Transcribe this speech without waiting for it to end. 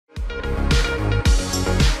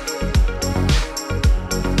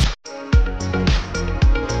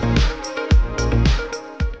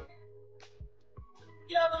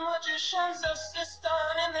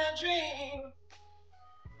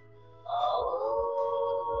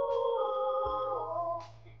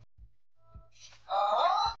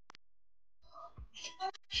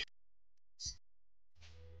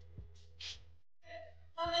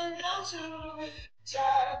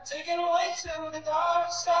to the dark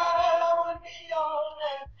side. I wanna be your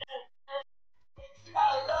man. I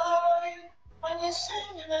love you when you're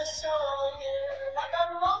singing that song. Yeah, I got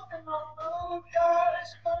nothing on blue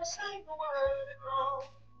guys. Gonna say the word wrong.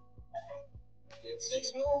 It's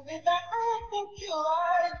this movie that I think you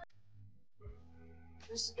like.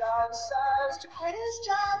 This guy decides to quit his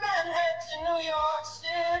job and head to New York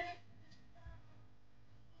City.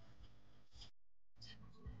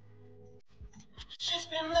 She's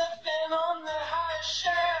been living on the high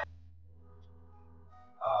shelf.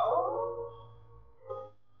 Oh.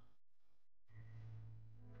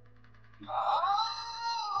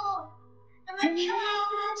 Oh. And the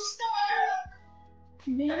count starts.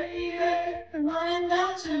 Baby, running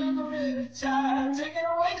down to the riptide, taking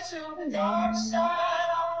away to the dark side.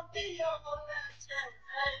 I wanna be your left.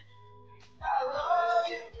 I love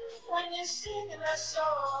you when you're singing that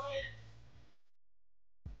song.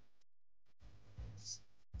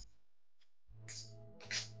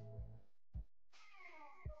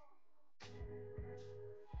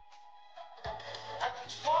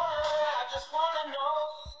 I just wanna know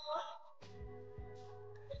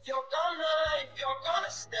if you're gonna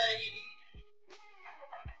stay.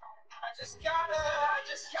 I just gotta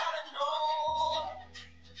know.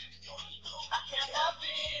 I can't have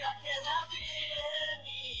it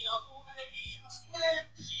any other way. I swear,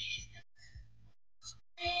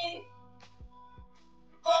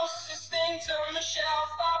 closest thing to Michelle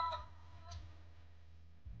Pfeiffer.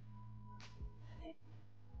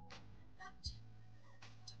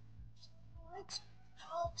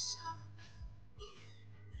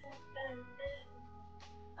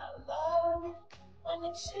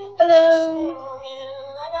 Hello.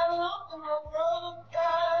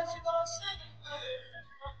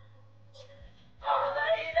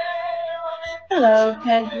 Hello,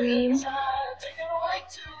 Pet Dream.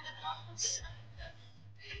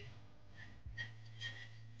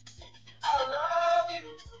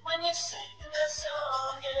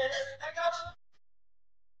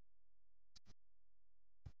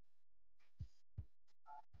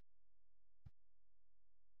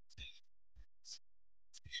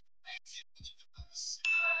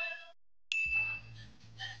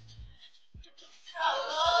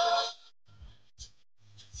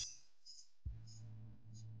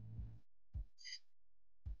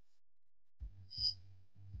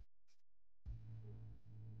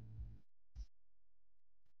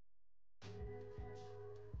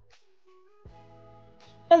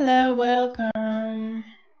 Hello, welcome.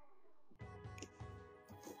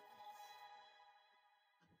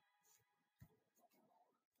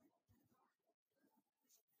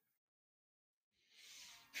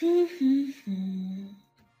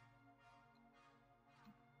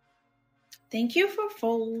 Thank you for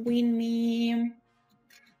following me.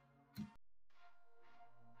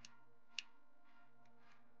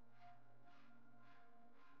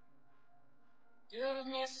 Give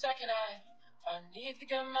me a second, I need to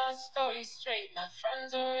get my story straight. My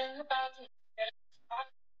friends are in the bathroom.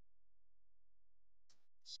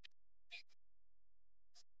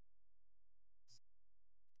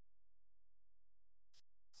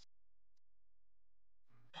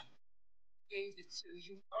 Gave it to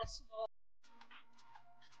you personal.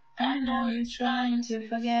 I know you're trying to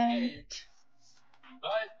forget,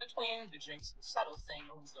 but between the drinks and subtle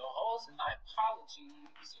things, the holes in my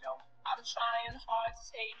apologies, I'm trying hard to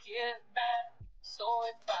take it back. So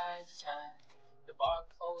if by the time the bar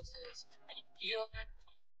closes and you feel it.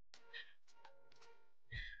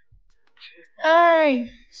 Hi.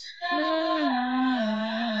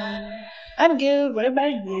 I'm good. What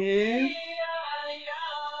about you?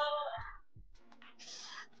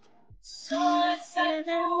 So let's set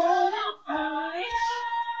the world on fire.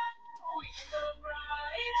 We go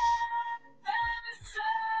right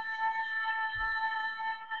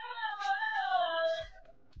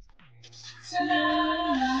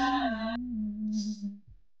tonight.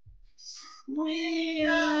 We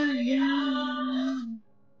are young.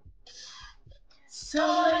 So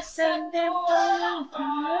let's set the world on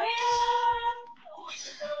fire.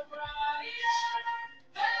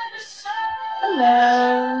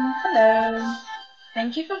 Hello, hello.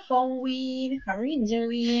 Thank you for following. How are you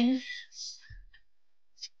doing?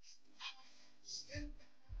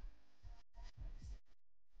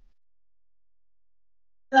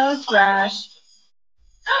 Hello, Crash.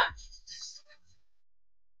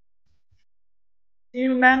 Do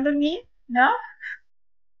you remember me? No?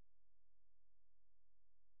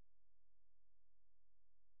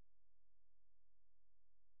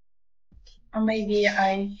 Or maybe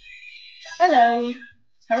I. Hello.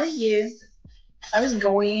 How are you? How is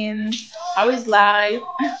going? How is life?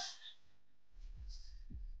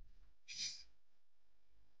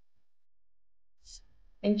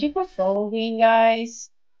 Thank you for following,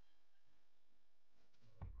 guys.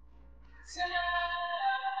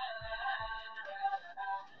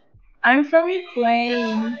 I'm from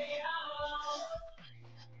Ukraine.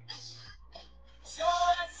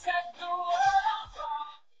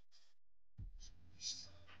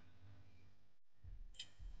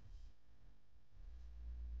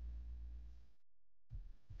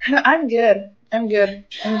 I'm good. I'm good.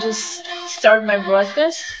 I'm just start my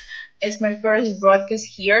broadcast. It's my first broadcast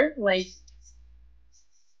here. Like,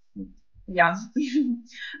 yeah,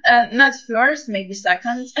 not first, maybe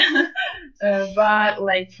second, but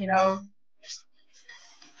like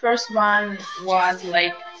first one was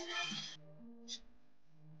like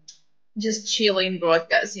just chilling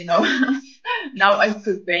broadcast. Now I'm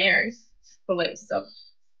prepared for like stuff.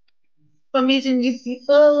 For meeting new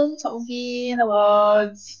people, talking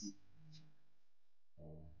about.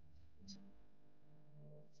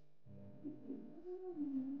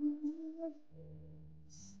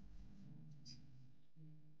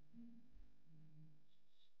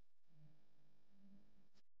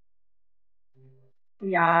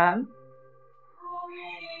 Yeah.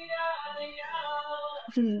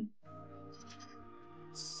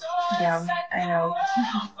 Yeah, I know.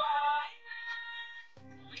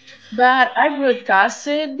 But I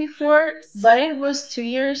broadcasted before, but it was 2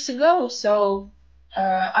 years ago, so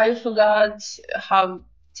I forgot how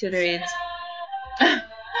to do it.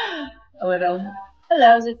 A little.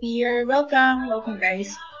 Hello, Zafir. Welcome. Welcome,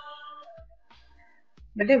 guys.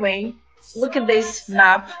 By the way, look at this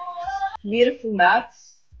map. Beautiful map.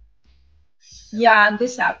 Yeah,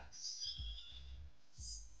 this app.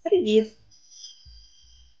 What it is?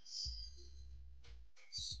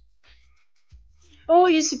 Oh,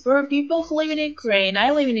 you support people who live in Ukraine.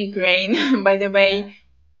 I live in Ukraine, by the way.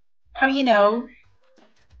 How you know?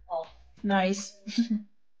 Nice.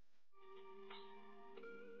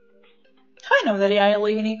 How I know that I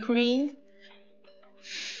live in Ukraine?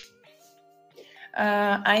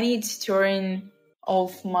 I need to turn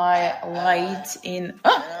off my light in.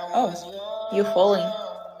 Oh, you're falling.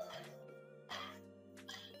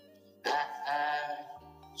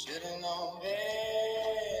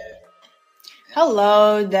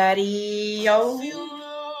 Hello, Daddy. Yo.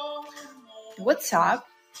 What's up?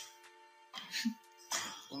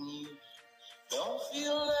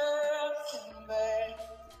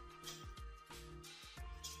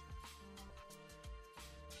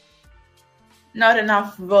 Not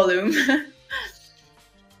enough volume.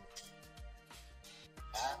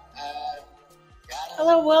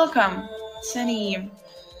 Hello, welcome, Sunny.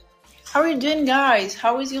 How are you doing, guys?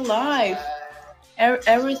 How is your life?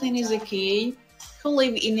 Everything is okay. Who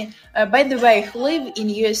live in? By the way, who live in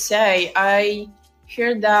USA? I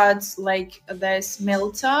heard that like there's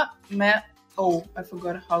oh, I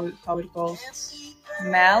forgot how it goes.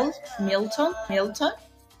 Milton,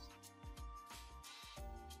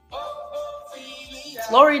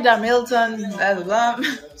 Florida, Milton. Blah, blah, blah.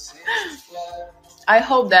 I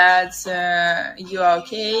hope that you are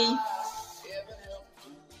okay.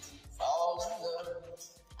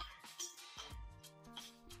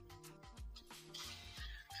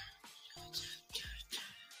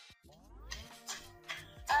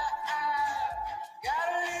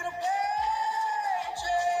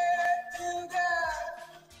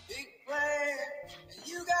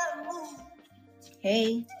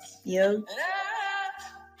 Hey, yo.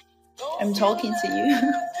 I'm talking to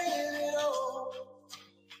you.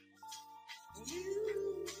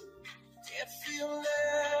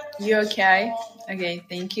 You okay? Okay,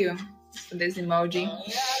 thank you for this emoji.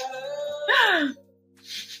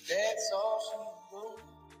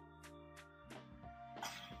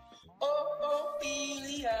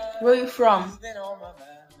 Where are you from?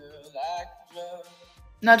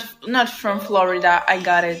 Not from Florida. I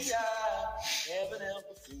got it.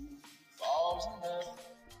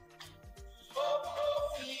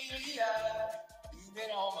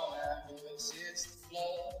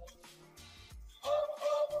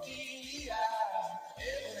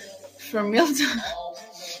 From Milton.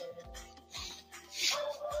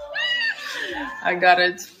 I got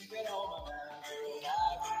it.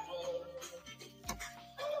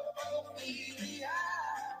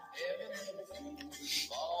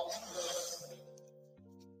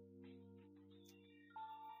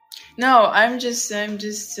 No, I'm just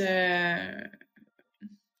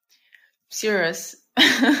serious.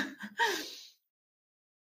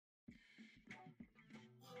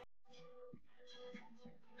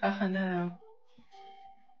 Oh no.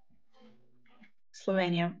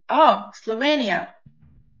 Slovenia. Oh, Slovenia.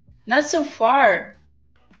 Not so far.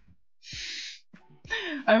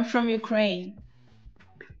 I'm from Ukraine.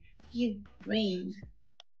 Ukraine.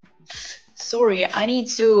 Sorry, I need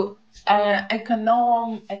to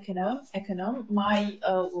econom my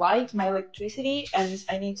light, my electricity, and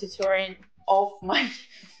I need to turn off my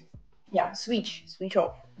yeah switch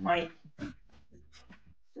off my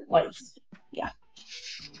lights. Yeah.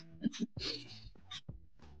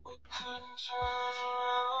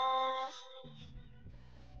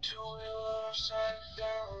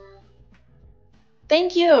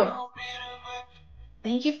 Thank you.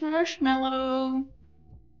 Thank you for marshmallow.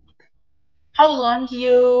 How long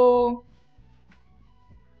you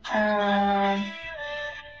um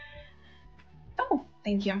oh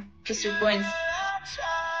thank you. Just your points.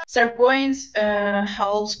 Star points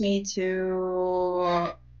helps me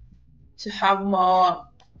to have more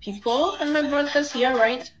people on my broadcast here,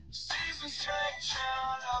 right?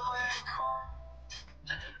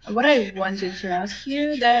 What I wanted to ask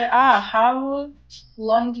you that how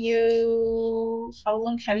long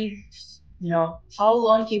have you no how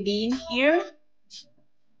long you been here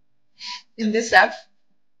in this app?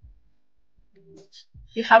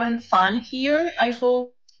 You having fun here? I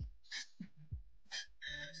hope.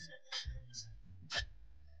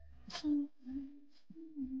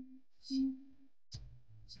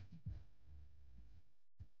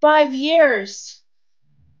 5 years.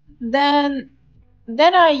 Then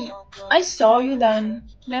then I saw you then.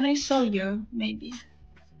 Then I saw you maybe.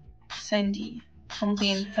 Sandy.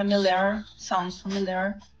 Something familiar. Sounds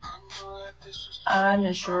familiar. I'm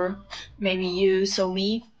not sure. Maybe you saw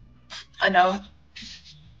me. I know.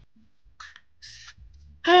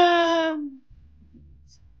 Um,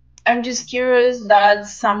 I'm just curious that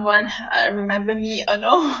someone remember me or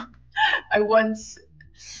no. I once,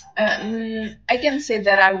 I can say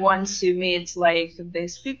that I want to meet like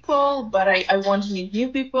these people, but I want to meet new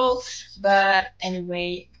people. But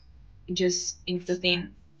anyway, just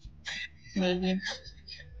interesting, maybe.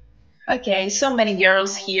 Okay, so many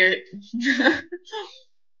girls here.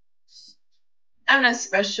 I'm not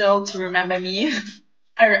special to remember me.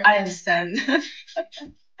 I understand.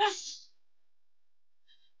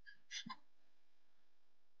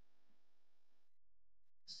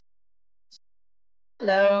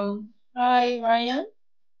 Hello. Hi, Ryan.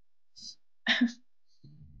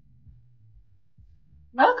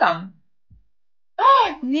 Welcome.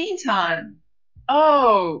 Oh, Nathan.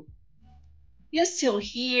 Oh, you're still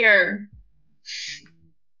here.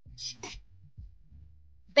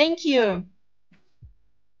 Thank you.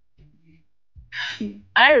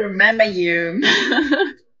 I remember you.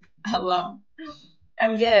 Hello.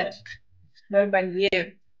 I'm good. What about you?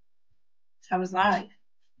 How was life?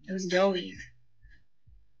 How's it going?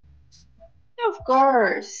 Of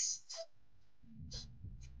course.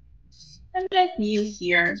 I'm not new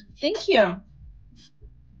here. Thank you.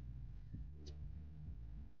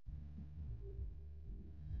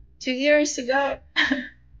 2 years ago.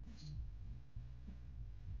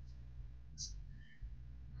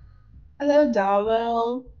 Hello,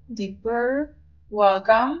 Dowell. Deeper.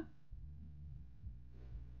 Welcome.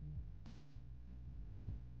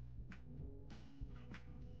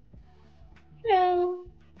 Hello.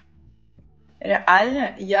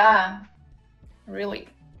 Real? Yeah, really.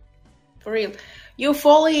 For real. You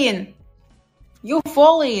fall in. You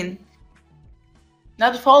fall in.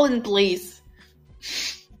 Not fall in, please.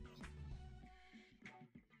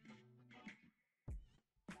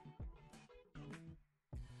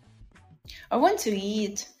 I want to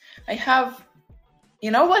eat. I have,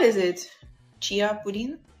 you know what is it? Chia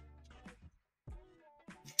pudding?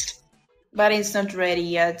 But it's not ready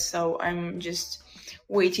yet, so I'm just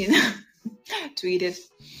waiting to eat it.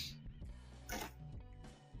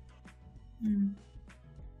 Mm.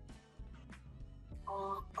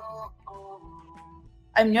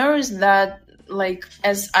 I'm nervous that like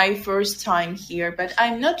as I first time here, but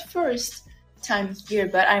I'm not first time here,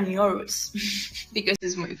 but I'm nervous because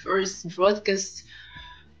it's my first broadcast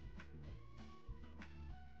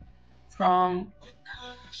from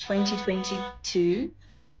 2022.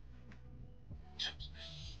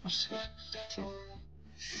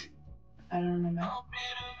 I don't remember.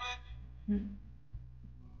 Hmm.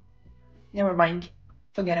 Never mind.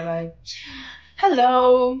 Forget about it.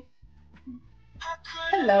 Hello.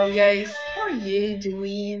 Hello, guys. How are you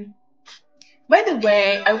doing? By the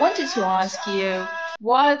way, I wanted to ask you,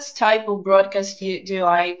 what type of broadcast do you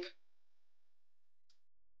like?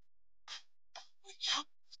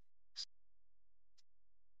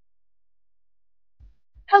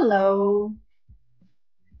 Hello.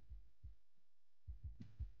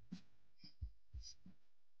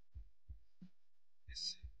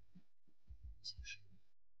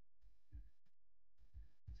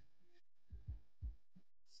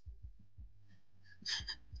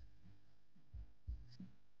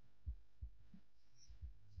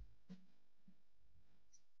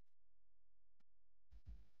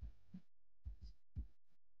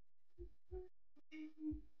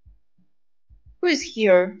 is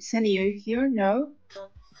here? Sandy, are you here? No?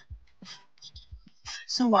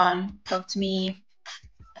 Someone talk to me.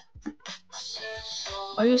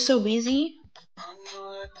 Are you so busy?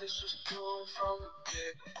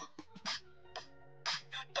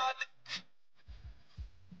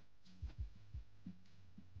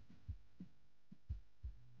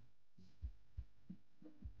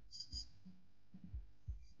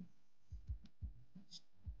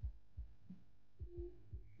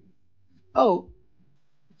 Oh,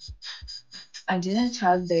 I didn't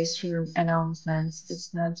have the stream announcements.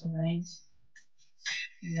 It's not nice.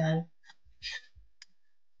 Yeah.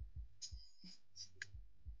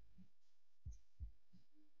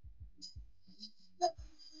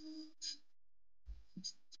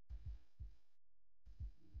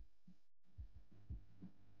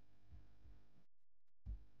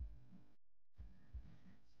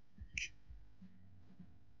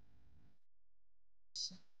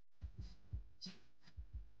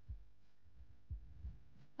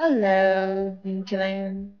 Hello,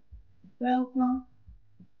 Glenn. Welcome.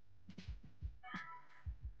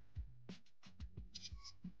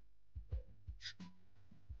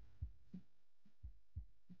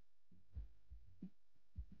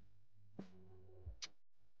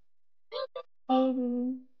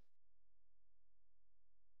 Um,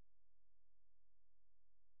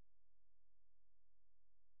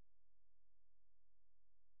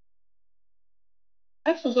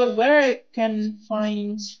 I forgot where I can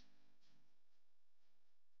find.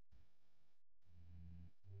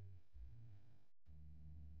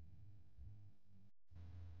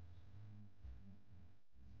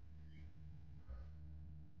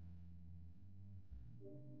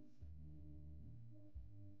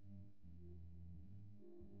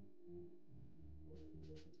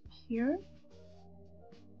 Here?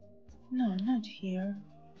 No, not here.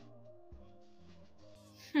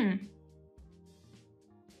 Hmm.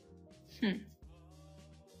 Hmm.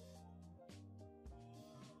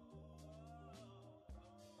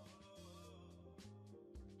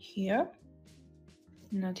 Here?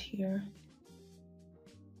 Not here.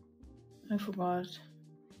 I forgot.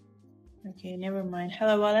 Okay, never mind.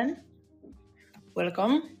 Hello, Alan.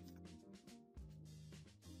 Welcome.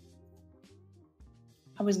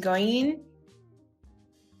 How is going?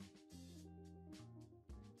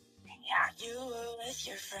 Yeah, you were with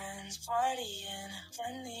your friends partying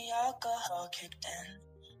when the alcohol kicked in.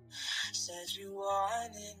 Said you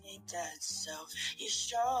wanted me dead, so you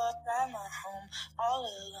show up at my home all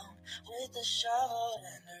alone with a shovel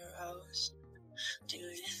and a rose. Do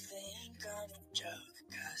you think I'm a joke?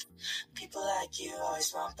 'Cause people like you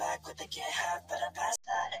always want back what they can't have, but I'm past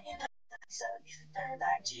that and you know that. So you turn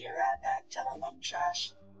back to your right back, tell them I'm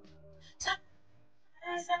trash.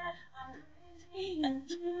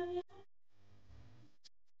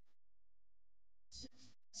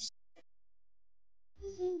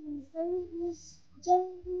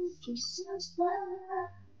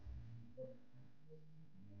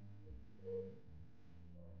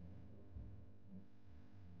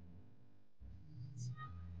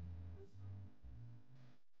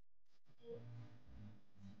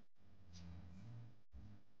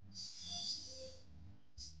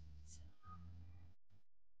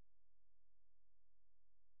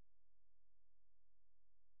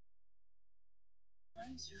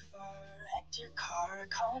 I'm too far, wrecked your car,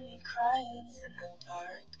 call me crying in the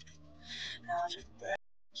dark. Out of breath,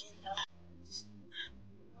 you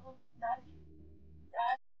know, that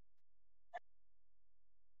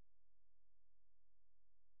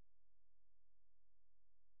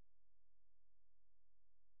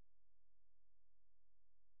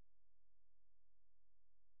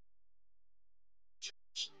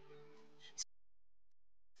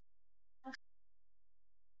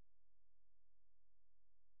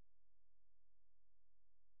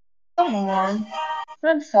come on.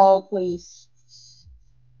 Don't fall, please.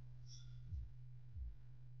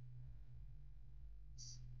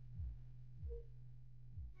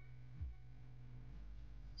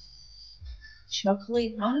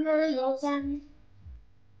 Chocolate hunger, welcome.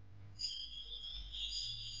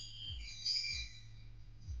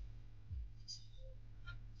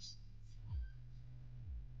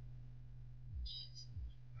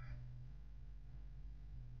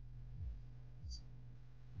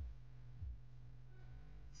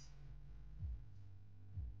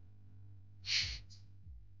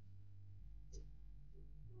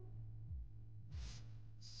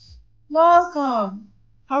 Welcome.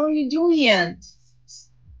 How are you doing?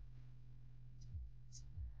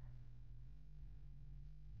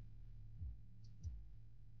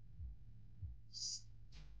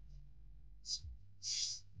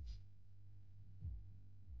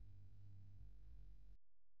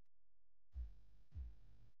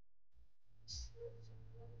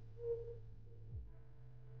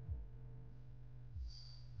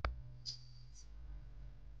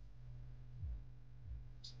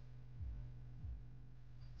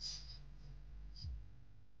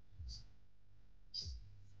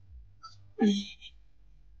 Hello,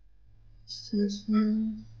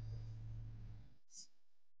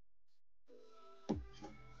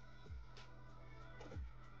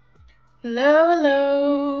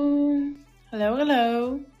 hello. Hello,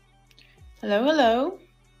 hello. Hello, hello.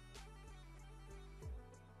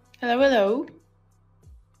 Hello, hello.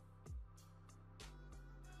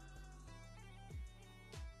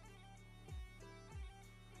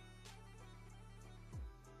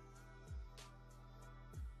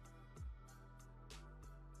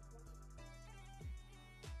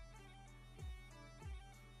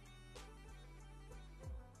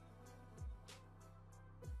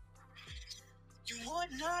 You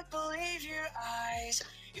would not believe your eyes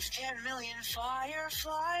if 10 million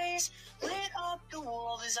fireflies lit up the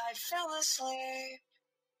world as I fell asleep.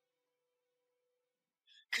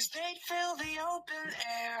 'Cause they'd fill the open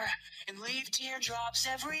air and leave teardrops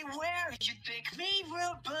everywhere. You'd think me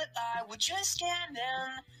rude, but I would just stand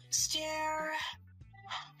and stare.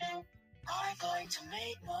 I'd like to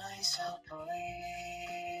make myself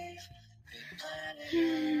believe that planet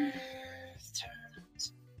Earth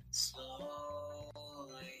turns slowly.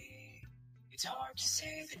 It's hard to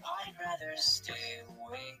say that I'd rather stay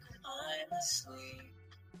awake when I'm asleep.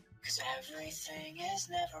 'Cause everything is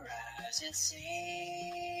never as it seems.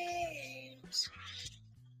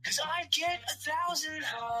 'Cause I'd get 1,000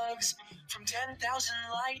 hugs from 10,000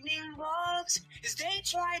 lightning bugs as they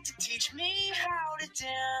tried to teach me how to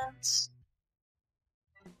dance.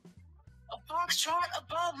 A foxtrot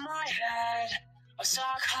above my head, a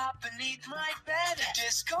sock hop beneath my bed. A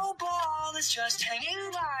disco ball is just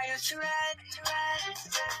hanging by a thread.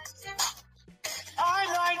 I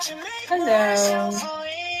like to make myself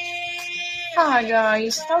believe. Hi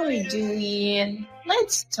guys, how are you doing?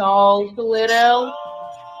 Let's talk a little.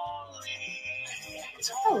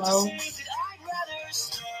 Hello.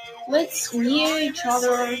 Let's hear each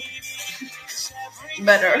other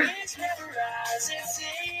better.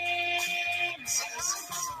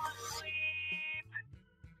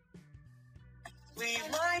 Leave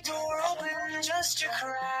my door open just a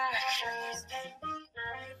crack.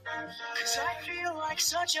 'Cause I feel like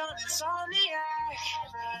such an insomniac.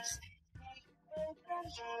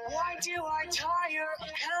 Why do I tire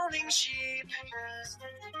of counting sheep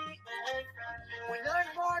when I'm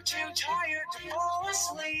far too tired to fall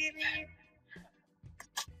asleep?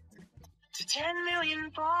 To 10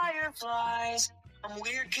 million fireflies, I'm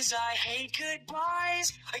weird 'cause I hate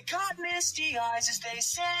goodbyes. I got misty eyes as they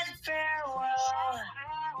said farewell.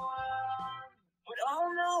 But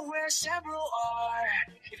I'll know where several are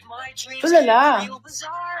if my dreams get real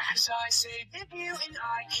bizarre. 'Cause I say if you and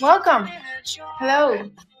I welcome. Hello.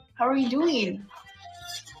 How are you doing?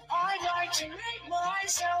 I like to make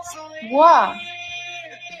myself believe. What?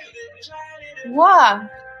 What?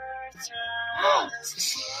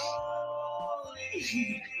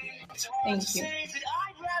 Thank you.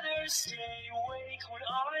 I'd rather stay awake when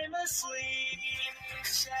I'm asleep.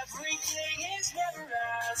 'Cause everything is never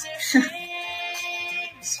as it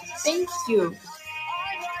seems. Thank you.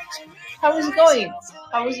 How is it going?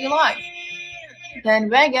 How was your life? Then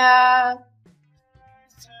Vega.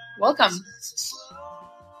 Welcome.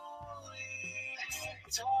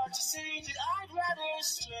 It's hard to say that I'd rather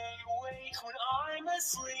stay awake when I'm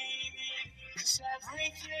asleep. 'Cause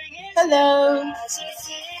everything is hello. As it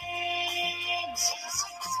seems.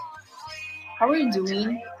 How are you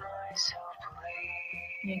doing?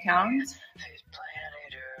 You count?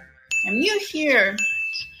 I'm new here.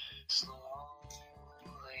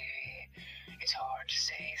 It's hard to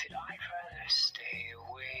say that I'd rather stay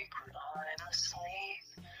awake when I'm asleep.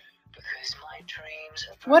 Because my dreams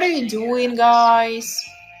are. What are you doing, guys?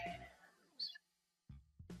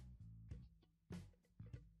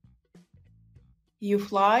 You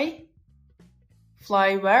fly?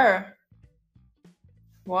 Fly where?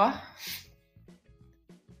 What?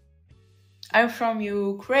 I'm from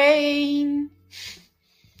Ukraine.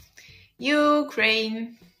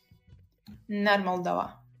 Ukraine. Not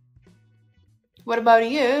Moldova. What about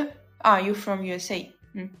you? Ah, you from USA.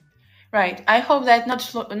 Right. I hope that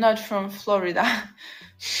not from Florida.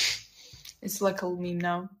 It's local meme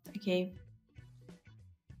now. Okay.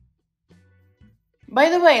 By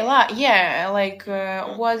the way, what's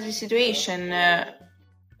the situation?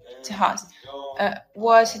 Texas.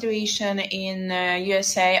 What's the situation in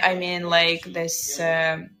USA? I mean, like this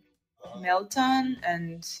Milton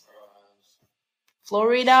and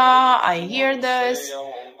Florida. I hear this.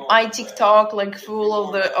 My TikTok like full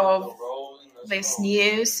of this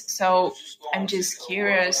news. So I'm just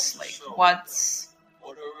curious, like what's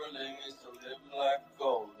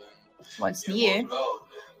new?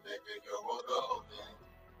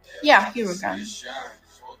 Yeah, here we go.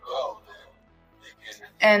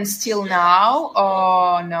 And still now?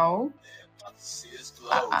 Oh, no.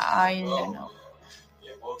 I don't know.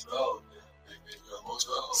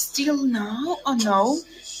 Still now? Oh, no.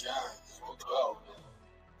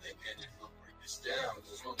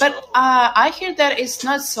 But I hear that it's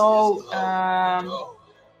not so...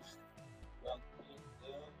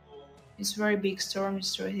 it's very big storm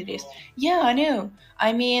destroyed it is. Yeah, I know.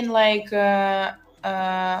 I mean, like,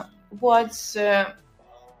 what's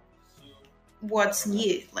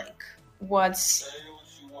new? Like, what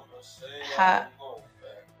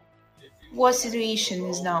situation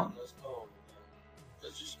is now?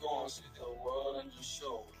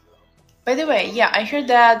 By the way, yeah, I heard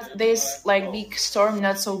that this like big storm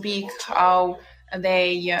not so big how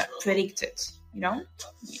they predicted. You know?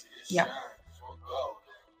 Yeah.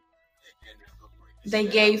 They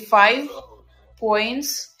gave 5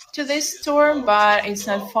 points to this storm, but it's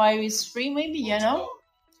not 5, it's 3 maybe, you know?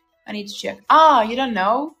 I need to check. Ah, you don't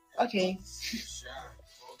know? Okay.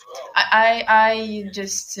 I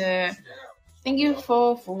just thank you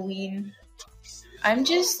for following. I'm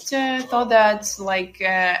just thought that like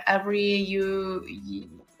every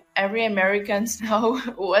Americans know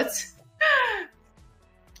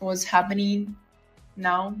what's happening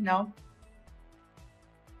now. No.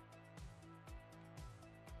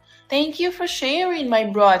 Thank you for sharing my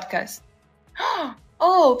broadcast.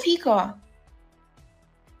 Oh, Pico.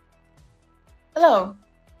 Hello.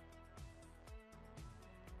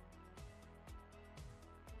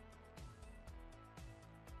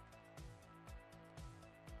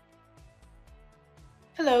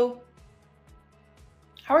 Hello.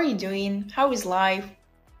 How are you doing? How is life?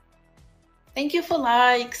 Thank you for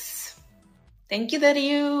likes. Thank you that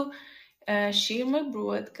you share my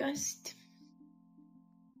broadcast.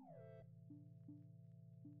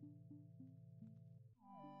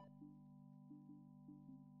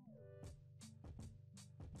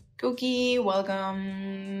 Cookie,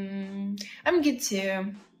 welcome. I'm good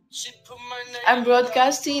too. I'm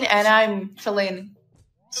broadcasting and I'm feeling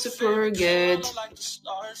super good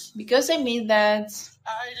because I made that.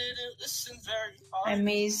 I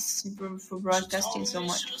miss for broadcasting so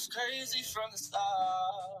much.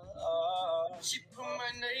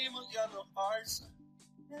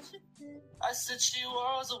 I said she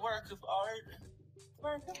was a work of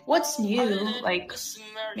art. What's new? Like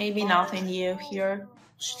maybe nothing new here.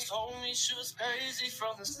 She told me she was crazy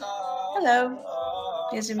from the start. Hello.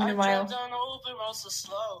 It's been a while.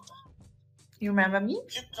 You remember me?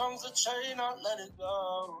 Here comes the train, I'll let it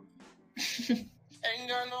go. Ain't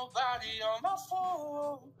got nobody on my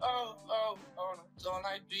phone. Don't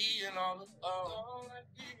like being all alone.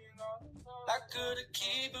 I couldn't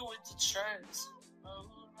keep it with the trends.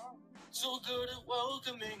 Too good at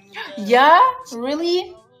welcoming. Yeah?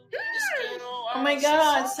 Really? Oh my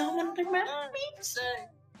god, someone remember me? Say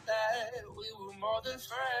that we were more than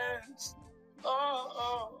friends. I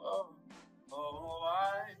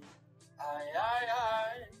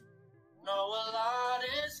know a lot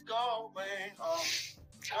is going on.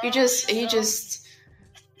 You just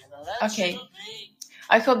okay.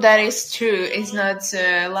 I hope that is true. It's not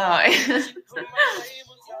a lie.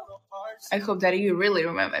 I hope that you really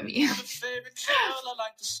remember me.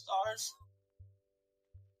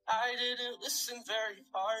 I didn't listen very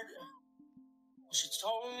hard. She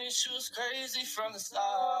told me she was crazy from the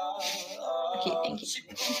start. Okay, thank you. She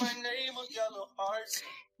put my name on yellow hearts.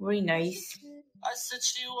 Very nice. I said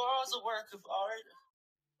she was a work of art.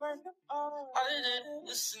 I didn't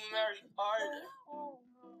listen very hard.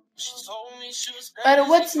 She told me she was crazy. But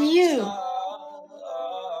what's new?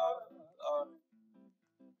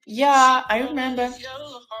 Yeah, I remember.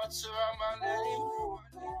 Yellow hearts around my name.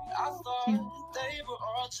 I thought they were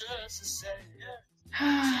all just the same. Do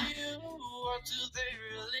you, or do they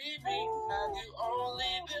really mean? Have you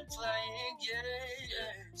only been playing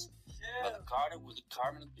games? But the Carter with the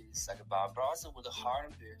carbon beats, like a Bob Bronson with a heart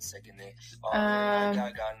and beard, second it.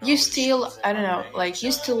 You still, I don't know, like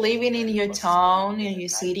you still living in your town, in your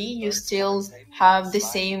city, you still have the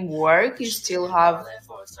same work, you still have,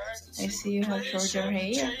 I see you have shorter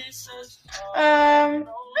hair. I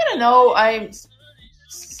don't know, I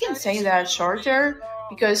can say that shorter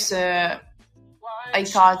because I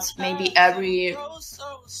thought maybe every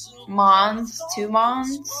month, 2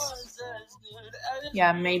 months.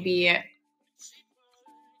 Yeah, maybe.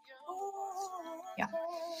 Yeah,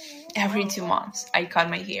 every 2 months I cut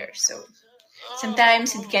my hair. So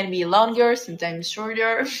sometimes it can be longer, sometimes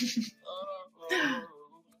shorter.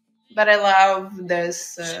 But I love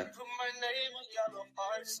this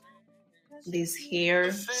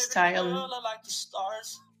hair style.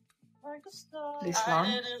 This long.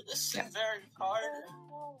 Yeah.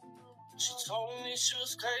 She told me she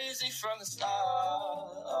was crazy from the start.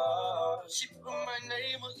 She put my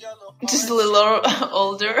name on yellow. Just a little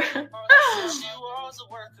older. She was a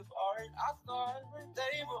work of art. I thought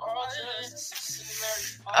they were all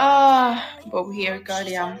just Bob here,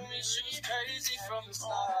 Guardian.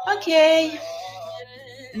 Okay.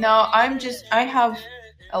 Now I have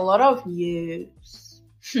a lot of news.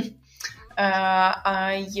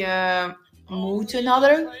 I moved to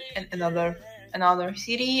another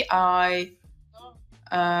city. I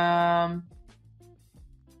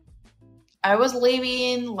was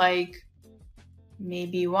living like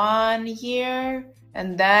maybe 1 year,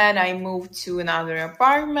 and then I moved to another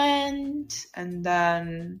apartment, and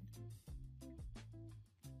then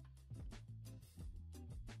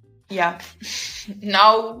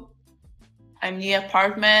now I'm in the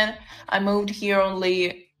apartment. I moved here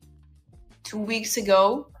only 2 weeks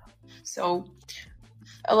ago, so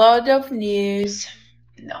a lot of news.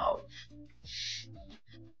 No.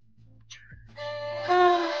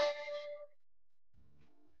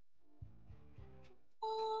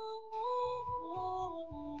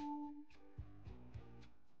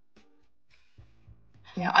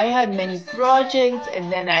 Yeah, I had many projects,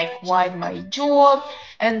 and then I quit my job,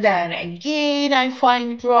 and then again I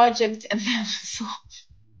find projects, and then so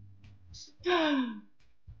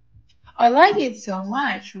I like it so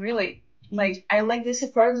much, really. Like, I like this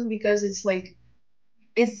apartment because it's like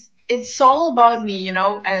it's all about me,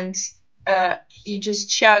 and you just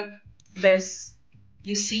check this,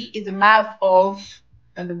 you see the map of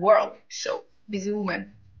the world. So busy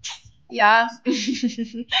woman. Yeah.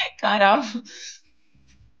 Kind of.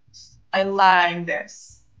 I like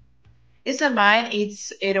this. It's not mine.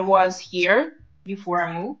 It was here before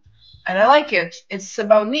I moved, and I like it. It's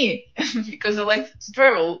about me because I like to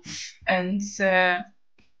travel, and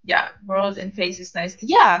world and faces nice.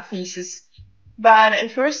 Yeah, faces. But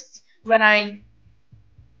at first, when I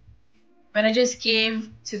just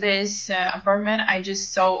came to this apartment, I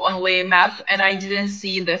just saw only a map, and I didn't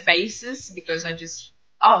see the faces because I just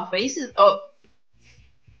faces. Oh,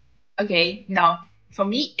 okay. No, for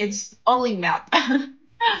me, it's only map.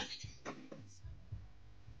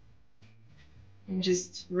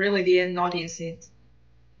 Just really didn't notice it.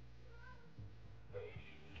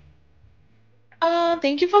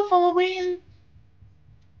 Thank you for following.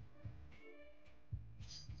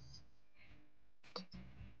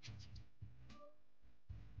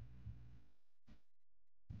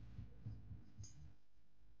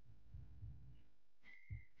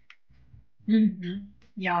 Mm-hmm.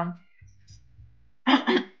 Yeah.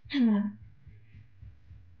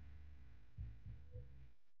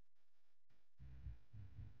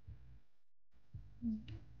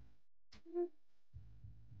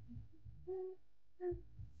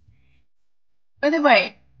 By the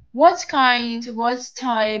way, what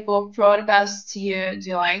type of broadcast do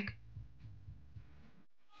you like?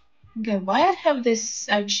 Okay, why I have this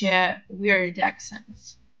such a weird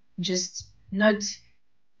accent? Just not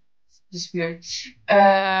just weird.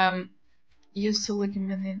 Used to look a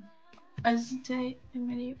minute as a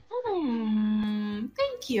minute.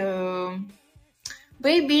 Thank you.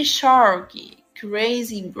 Baby Sharky,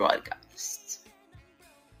 crazy broadcast.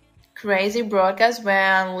 Crazy broadcast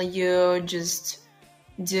when you just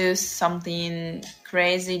do something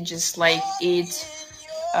crazy, just like eat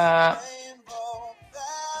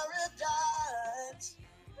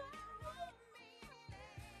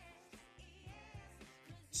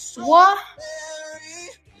what?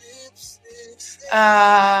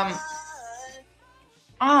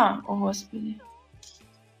 Господи.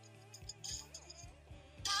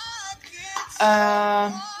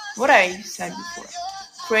 What I said before.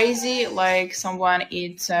 Crazy, like someone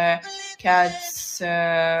eats cat's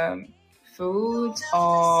food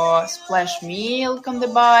or splash milk on the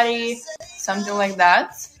body, something like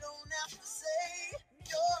that.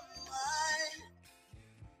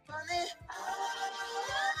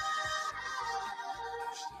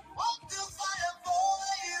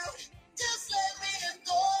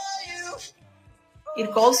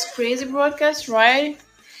 It calls crazy broadcast, right?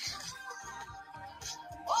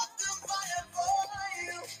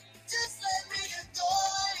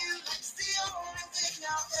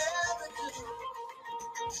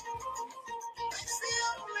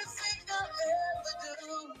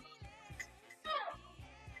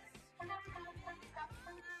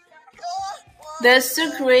 That's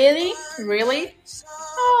too crazy? Really?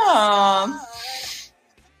 Oh,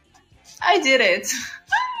 I did it.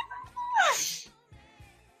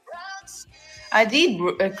 I did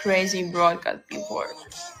a crazy broadcast before.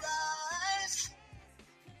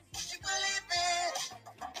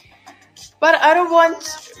 But I don't want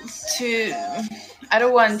to. I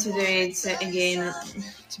don't want to do it again,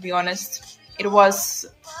 to be honest. It was.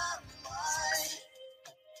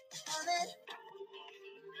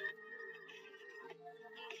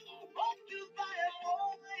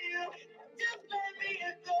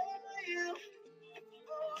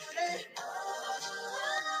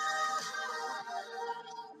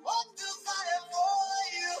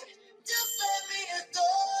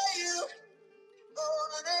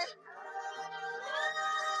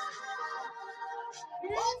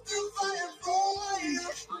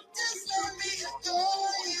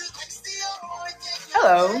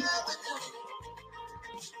 Hello.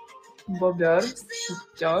 Bobber.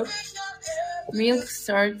 Dog. Milk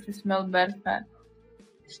starts to smell bad fat.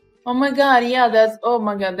 Oh my god, yeah, that's. Oh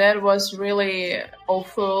my god, that was really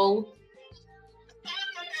awful.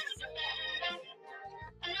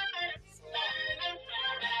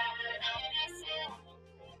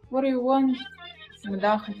 What do you want?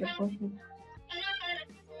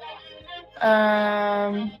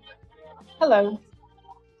 Hello.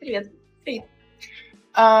 Привет. Привет.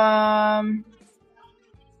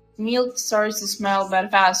 Milk starts to smell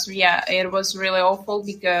bad fast. Yeah, it was really awful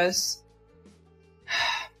because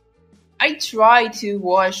I tried to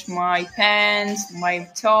wash my pants, my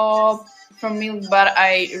top from milk, but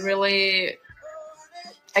I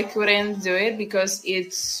couldn't do it because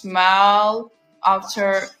it smelled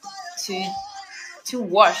after to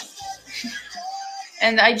wash,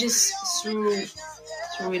 and I just threw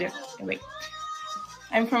it away.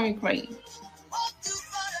 I'm from Ukraine.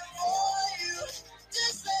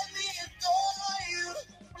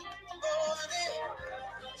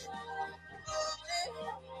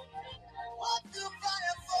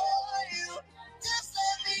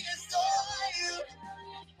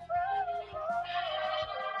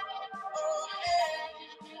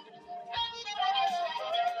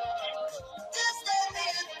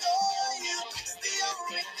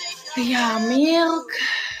 Yeah, milk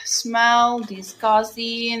smell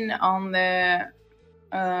disgusting on the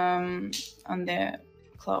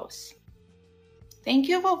clothes. Thank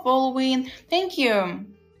you for following. Thank you.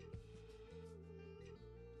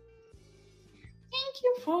 Thank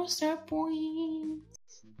you for supporting.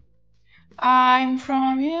 I'm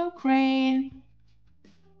from Ukraine.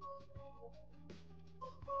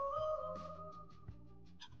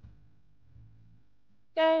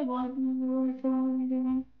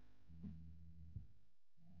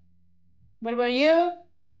 What about you?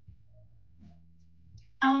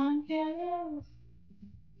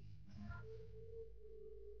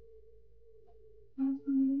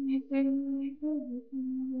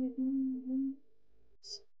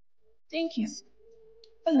 Thank you.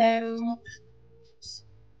 Hello.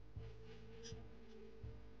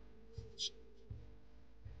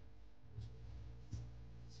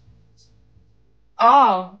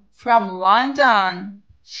 Oh, from London.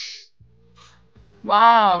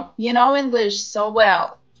 Wow, you know English so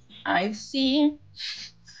well. I see.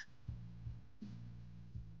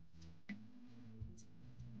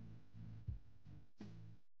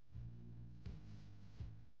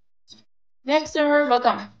 Dexter,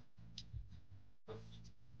 welcome.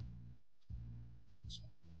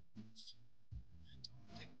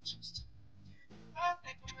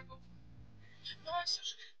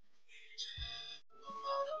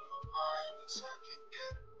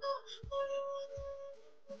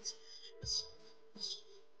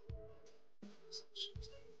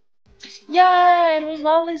 Yeah, it was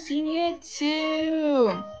lovely seeing you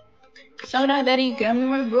too. So nice that you came to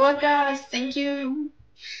my broadcast. Thank you.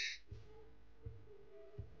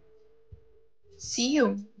 See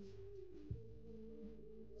you.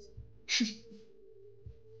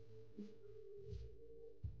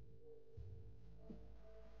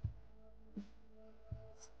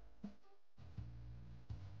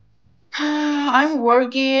 I'm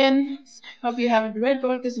working. Hope you have a great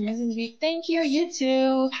podcast, amazing week. Thank you. You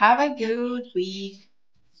too. Have a good week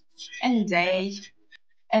and day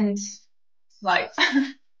and life.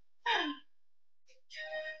 Bye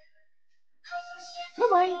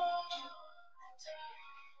bye.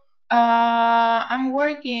 I'm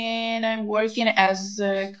working. I'm working as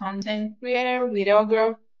a content creator, video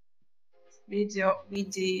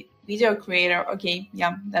creator. Okay,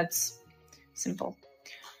 yeah, that's simple.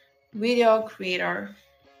 Video creator.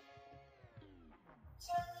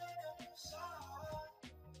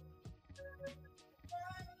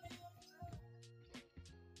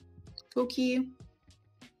 Cookie,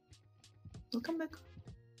 welcome back.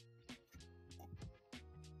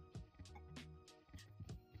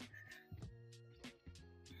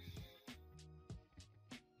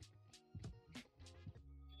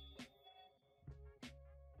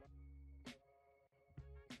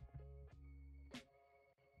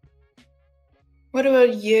 What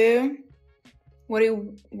about you? What are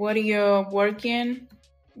you working?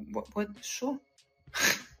 What sure?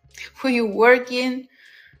 Who you working?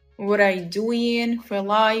 What are you doing for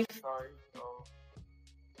life?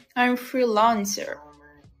 I'm freelancer.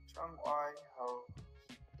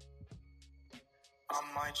 I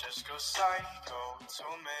might just go psycho. Too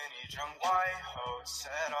many drunk white hoes.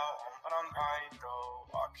 Said I won't, but I might go.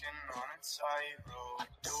 Walking on a tightrope.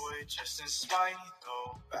 Do it just in spite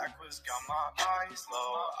though. Backwards got my eyes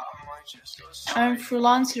low. I might just go psycho. I'm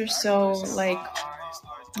freelancer, so like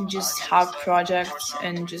just have projects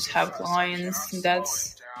and just have clients.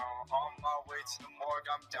 That's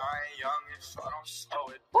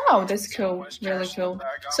wow, that's cool, really cool.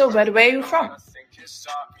 So, by the way, where are you from?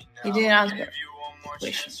 You didn't answer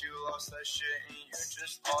question.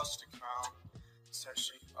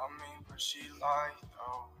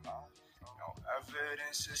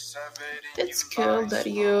 That's cool that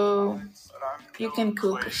you can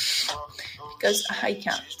cook because I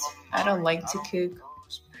can't. I don't like to cook.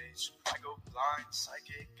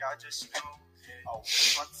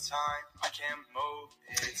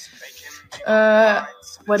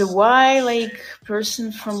 But why like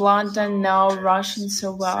person from London know Russian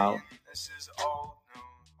so well?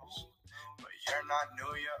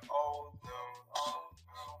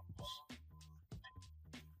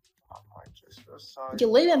 You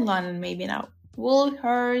live in London maybe now. Will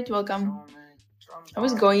hurt, welcome. I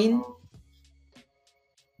was going.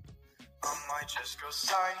 I might just go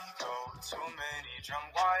psycho. Too many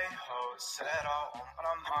drunk white hoes. Said I won't, but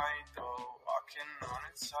I might go. Walking on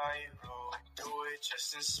a tightrope. Do it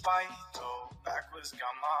just in spite though. Backwards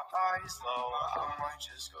got my eyes low. I might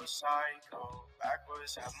just go psycho.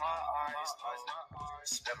 Backwards have my eyes low.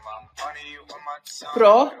 Spend my money with my time.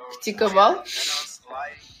 Pro, втиковал.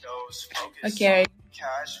 Okay,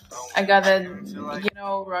 I got it. You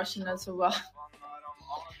know Russian as well.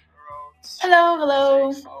 Hello,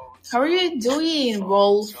 hello. How are you doing,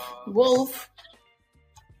 Wolf? Wolf?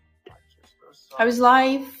 How is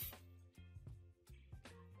life?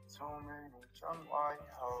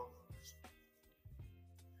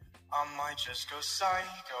 I might just go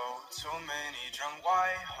psycho. Too many drunk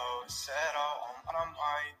white hoes. Said I won't, but I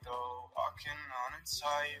might though. Walking on a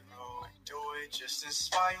tightrope. Do it just in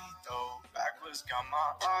spite though. Backwards got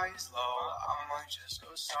my eyes low. I might just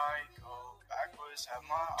go psycho. Backwards have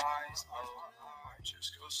my eyes low. I might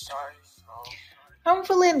just go psycho. I'm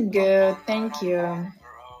feeling good, thank you.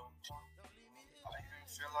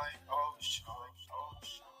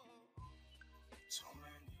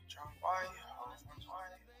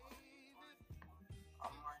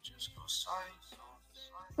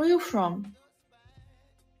 Where are you from?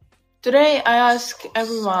 Today I ask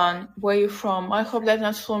everyone where you from. I hope that's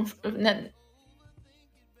not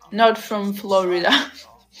from Florida.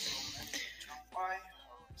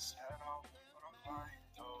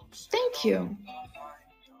 Thank you.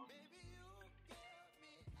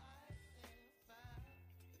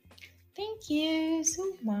 Thank you so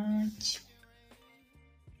much.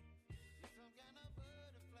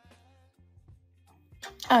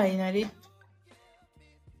 I know it.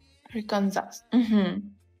 Arkansas.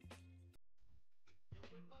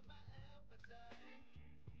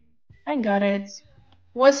 I got it.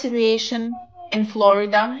 What situation in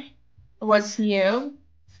Florida? What's new?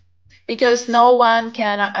 Because no one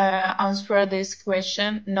can answer this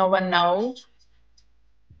question. No one knows.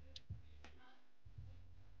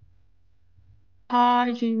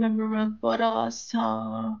 I remember what I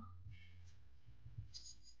saw.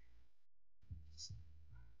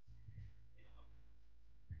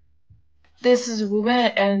 This is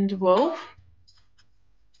Woman and Wolf.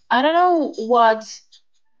 I don't know what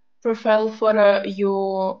profile photo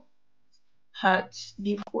you had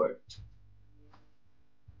before.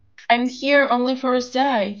 I'm here only for a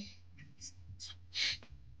day.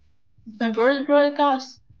 My first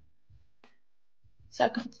broadcast.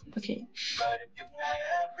 Second. Okay.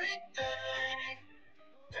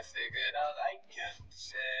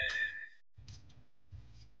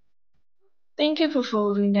 Thank you for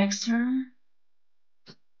following, Dexter.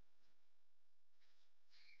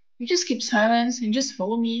 You just keep silence and just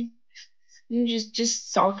follow me. You just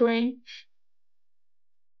stalkering.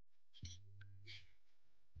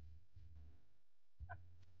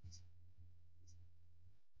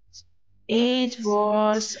 It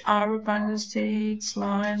was Arkansas State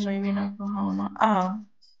line, maybe in Oklahoma.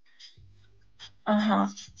 Uh-huh.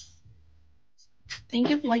 Thank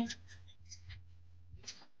you, like.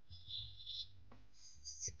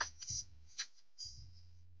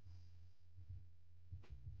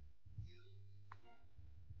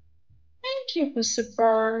 Thank you for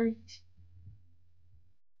support.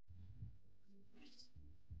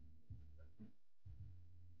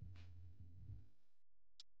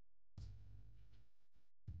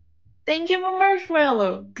 Thank you for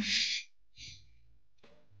marshmallow.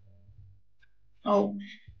 Oh,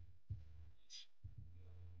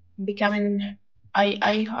 becoming.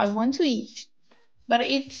 I want to eat, but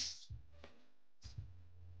it's.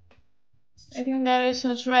 I think that is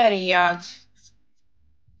not ready yet.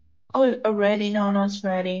 Oh, already? No, not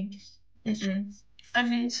ready. Mm-mm. I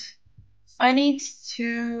need. I need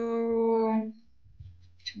to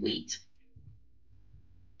eat.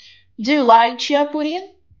 Do you like chia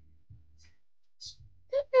pudding?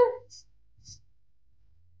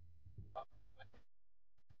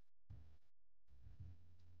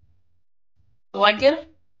 Like it?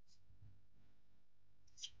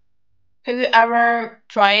 Have you ever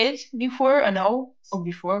tried it before? No? Or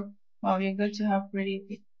before? Wow, you're going to have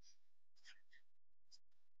pretty.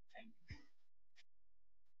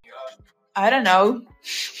 I don't know.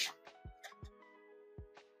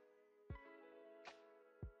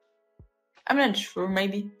 I'm not sure,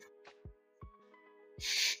 maybe.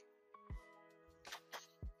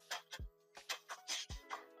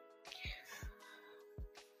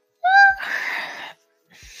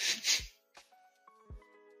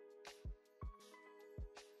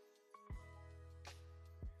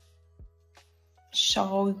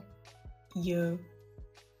 Show your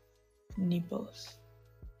nipples.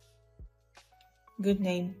 Good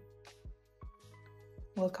name.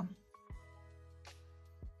 Welcome.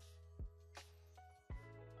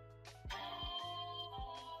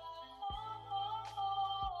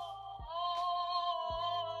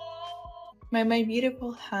 My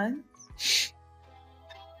beautiful hand.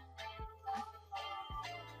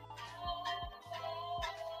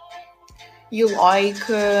 You like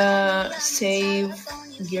save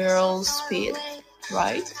girls' speed,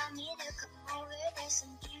 right?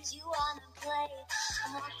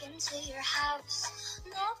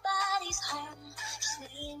 Nobody's home, just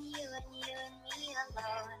me and you and me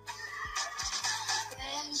alone.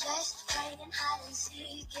 We're just playing hide and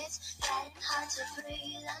seek, it's getting hard to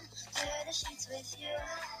breathe under the sheets with you.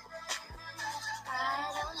 I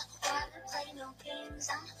don't wanna play no games,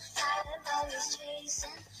 I'm tired of always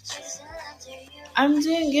chasing after you. I'm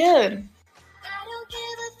doing good. I don't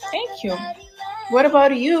give a fuck. Thank you. What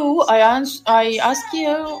about you? I asked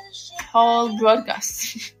you how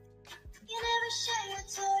broadcast. You never share your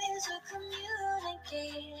toys or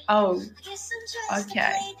communicate. Oh, Guess I'm just a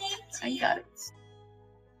okay. play date to I you. got it.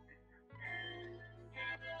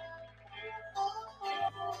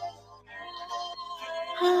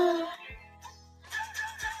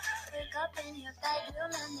 Wake up in your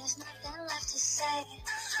bedroom and there's nothing left to say.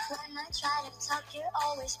 When I try to talk, you're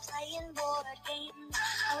always playing board games.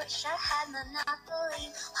 I wish I had Monopoly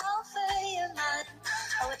over your mind.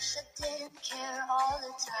 I wish I didn't care all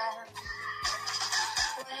the time.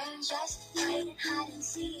 We're just playing hide and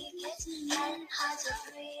seek, it's getting hard to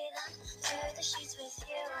breathe under the sheets with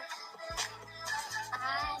you.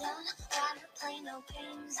 I don't wanna play no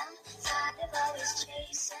games, I'm tired of always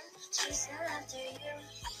chasing after you.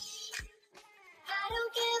 I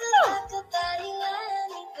don't give a fuck about you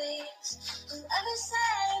anyways. Whoever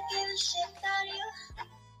said I give a shit about you.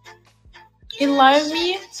 In live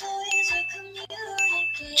me,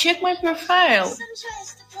 check my profile.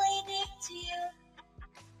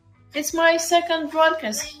 It's my second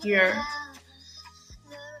broadcast here.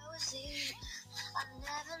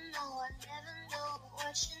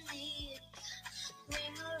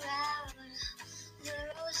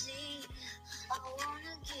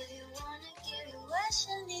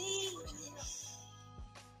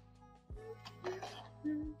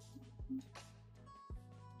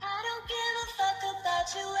 I don't give a fuck about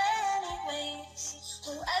you anyways.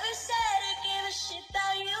 Whoever said I give a shit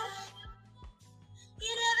about you.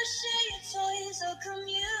 You never share your toys or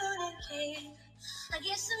communicate. I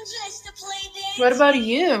guess I'm just a play date. What about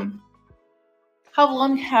you? How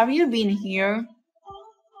long have you been here?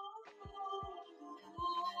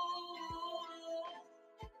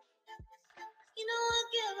 You know I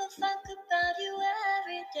give a fuck about you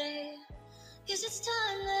every day. Cause it's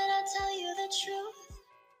time that I tell you the truth.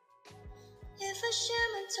 If I share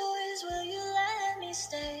my toys, will you let me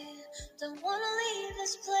stay? Don't wanna leave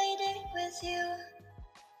this play date with you.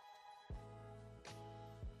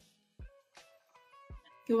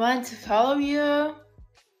 You want to follow you?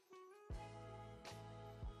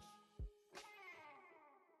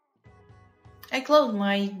 I closed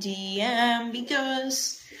my DM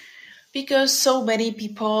because so many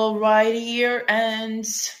people right here and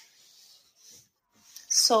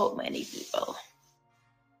so many people.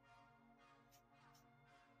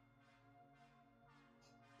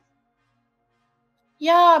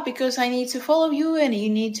 Yeah, because I need to follow you and you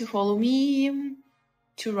need to follow me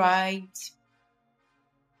to write.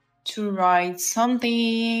 to write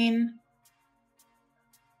something.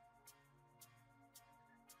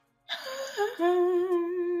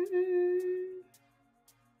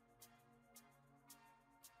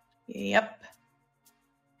 Yep.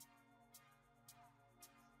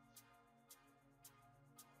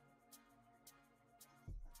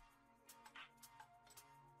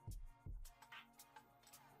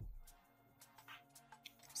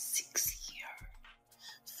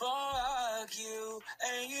 Fuck you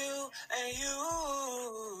and you and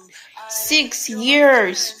you. 6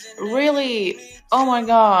 years, really? Oh my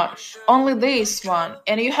gosh, only this one,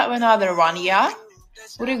 and you have another one, yeah?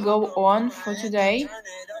 Would you go on for today?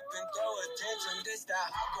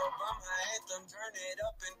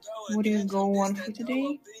 Would you go on for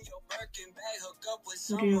today?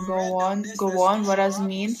 Would you go on? Go on? What does it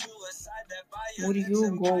mean? Would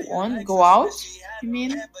you go on? Go out? You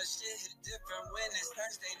mean?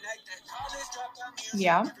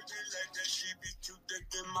 Yeah.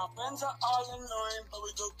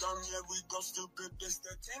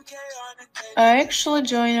 I actually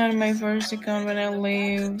joined on my first account when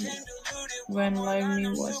Live Me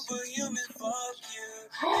was 6 months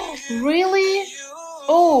old. Really?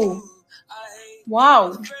 Oh,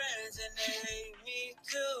 wow.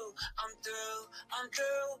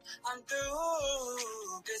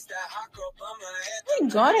 I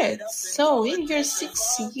got it. So in your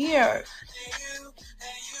 6 years.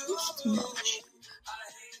 That's too much.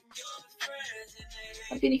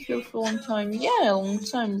 I've been here for a long time. Yeah, a long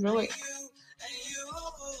time, really.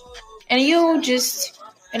 And you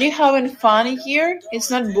having fun here? It's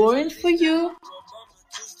not boring for you?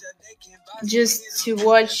 Just to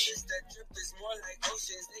watch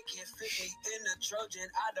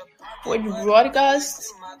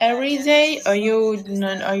broadcast every day, or you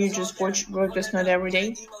just watch broadcast not every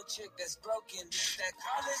day?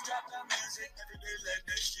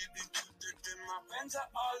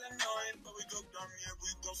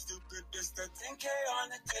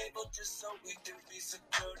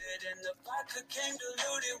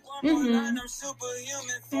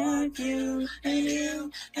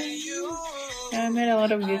 I met a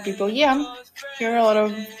lot of good people. Yeah, here are a lot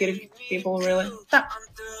of good people, really.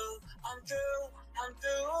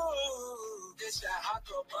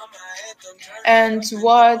 And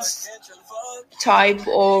what type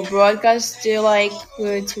of broadcast do you like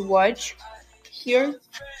to watch here?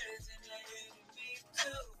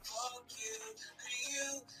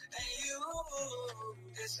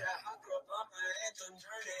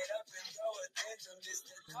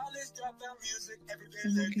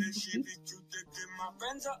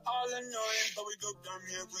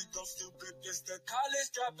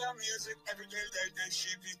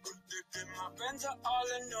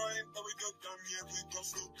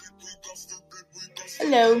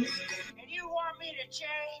 Hello. And you want me to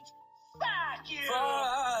change? Fuck you!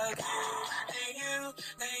 Fuck you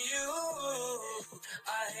and you.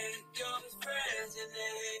 I hate your friends and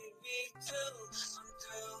they hate me too.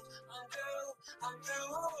 I'm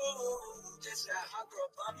through. Just that hot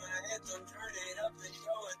girl by my anthem, turn it up and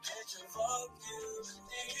throw attention. Fuck you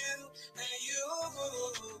and you.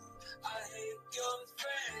 I hate your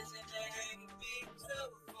friends and they hate me too.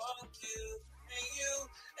 Fuck you and you.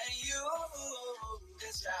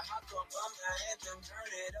 Just that hot girl by my anthem, turn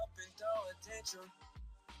it up and throw attention.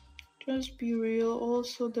 Just be real,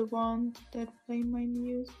 also the ones that play my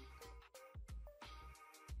music.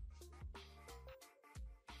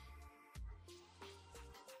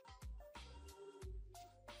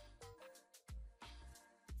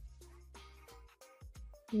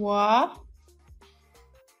 What?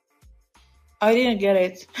 I didn't get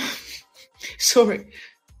it. Sorry.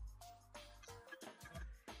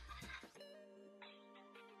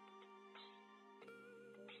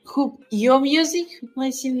 Who? Your music? Who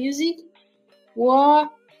plays your music?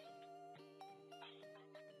 What?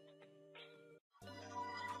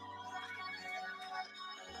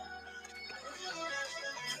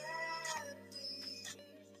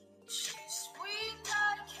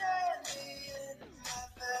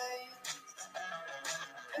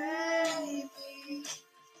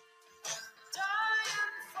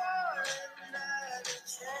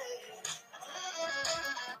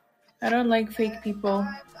 I don't like fake people.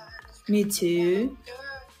 Me too.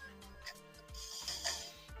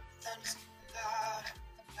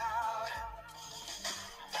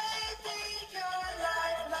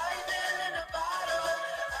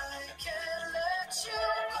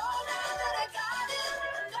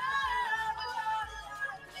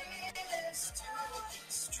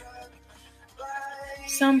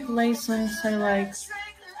 Some places I like.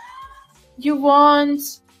 You want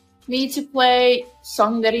me to play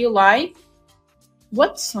song that you like?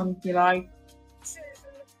 What song do you like?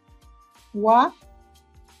 What?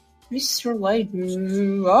 Mr.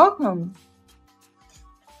 Lady, welcome.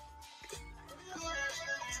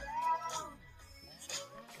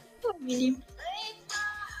 Oh, really?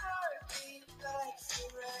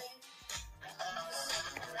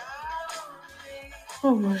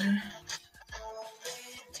 Oh, Boże.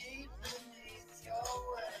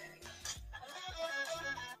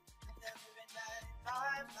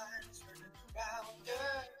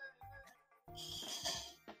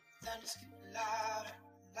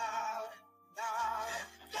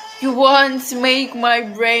 You want to make my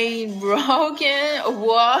brain broken?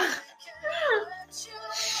 What?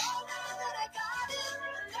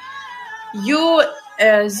 You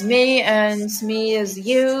as me and me as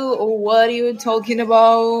you? What are you talking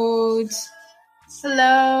about?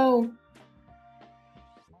 Hello.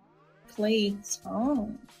 Plates.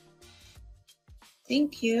 Oh.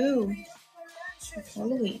 Thank you for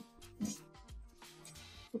following.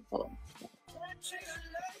 For following.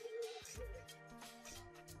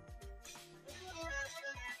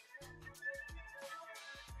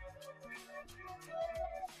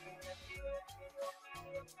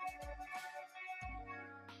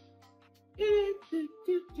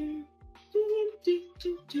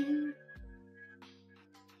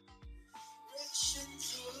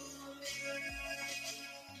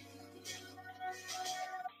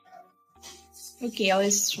 Okay,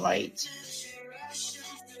 let's try it.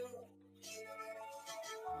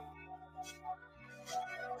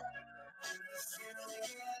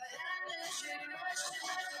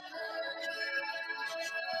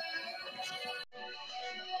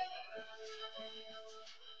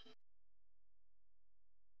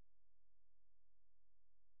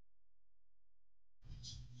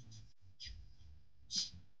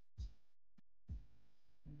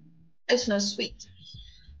 It's not sweet.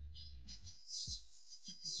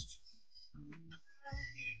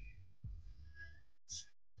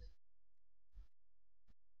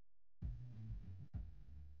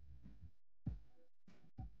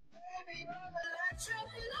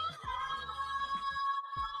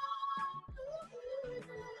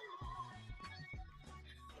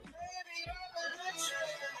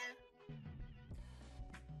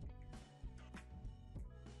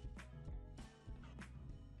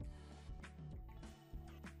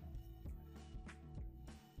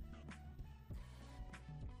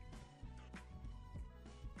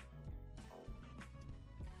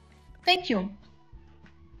 Thank you.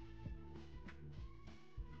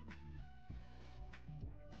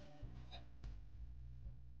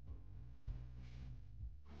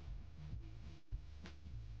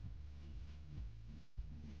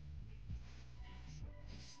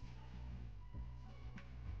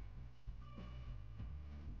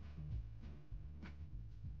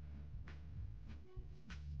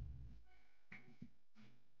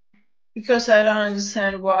 Because I don't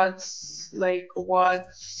understand what's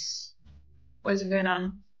going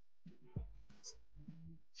on.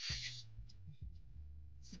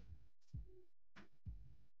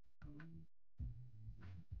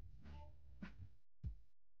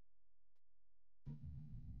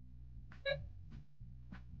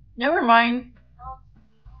 Never mind.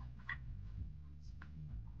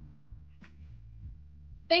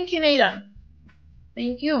 Thank you, Nathan.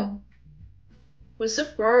 Thank you for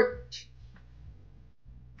support.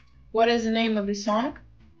 What is the name of the song?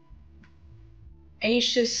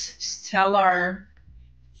 Ashes Stellar.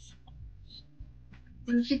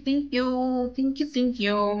 Thank you, thank you, thank you, thank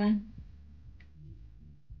you.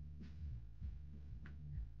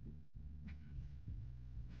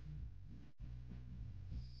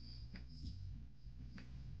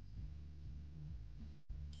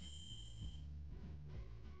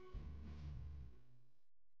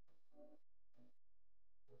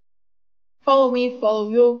 Follow me, follow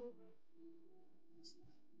you.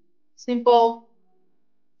 Simple.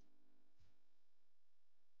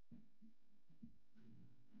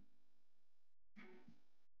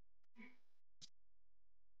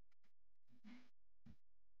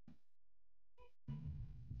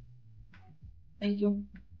 Thank you.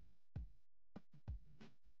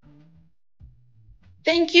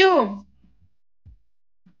 Thank you.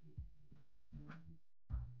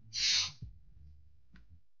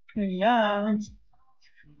 Yeah.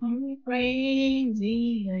 I'm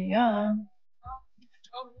crazy. Yeah.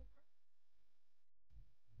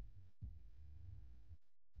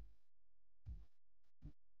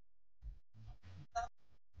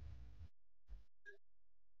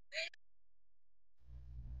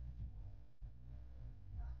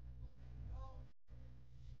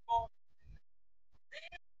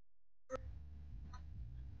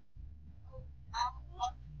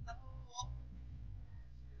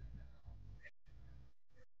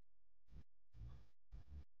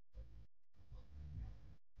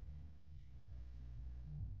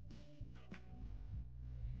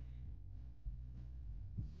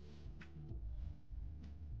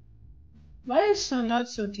 Why is so not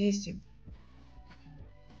so tasty?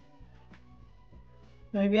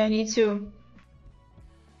 Maybe I need to.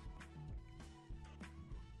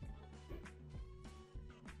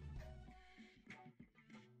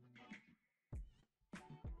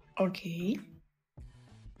 Okay.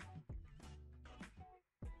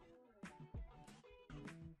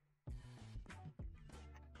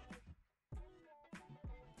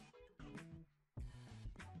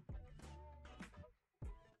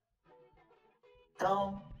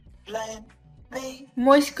 Don't blame me.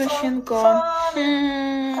 Moська Щенко.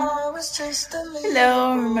 I was just a little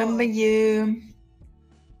Hello, boy. remember you.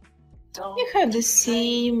 Don't You have the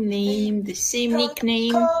same name, the same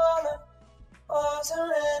nickname. wasn't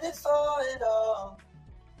ready for it all.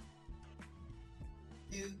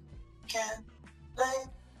 You can't blame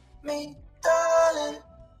me, darling,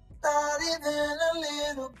 not even a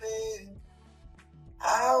little bit.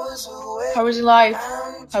 I was away. How was your life?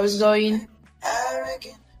 How is it going?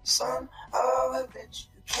 Arrogant son of a bitch.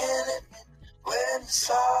 You can't admit when you're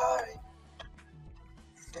sorry.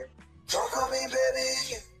 Don't call me baby.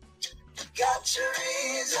 You got your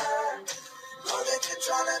reason. Know that you're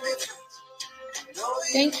trying to be friends. Know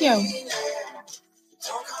Thank you. mean it.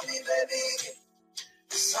 Don't call me baby.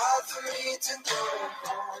 It's hard for me to go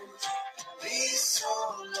home. Be so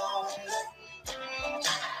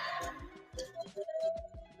lonely.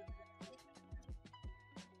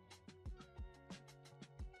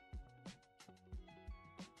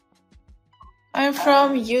 I'm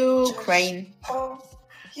from Ukraine. Hope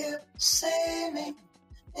you see me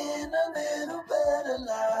in a little better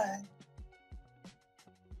light.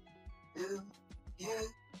 Do you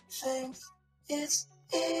think it's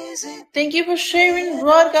easy? Thank you for sharing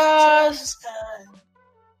broadcast.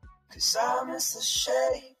 Cause I miss the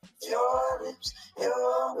shape of your lips,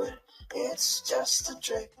 your word. It's just a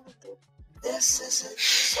trick. This is it,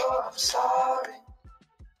 so I'm sorry.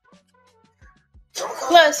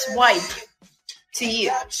 Plus wipe to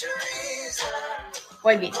you.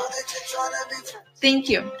 Wipey. Thank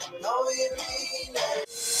you.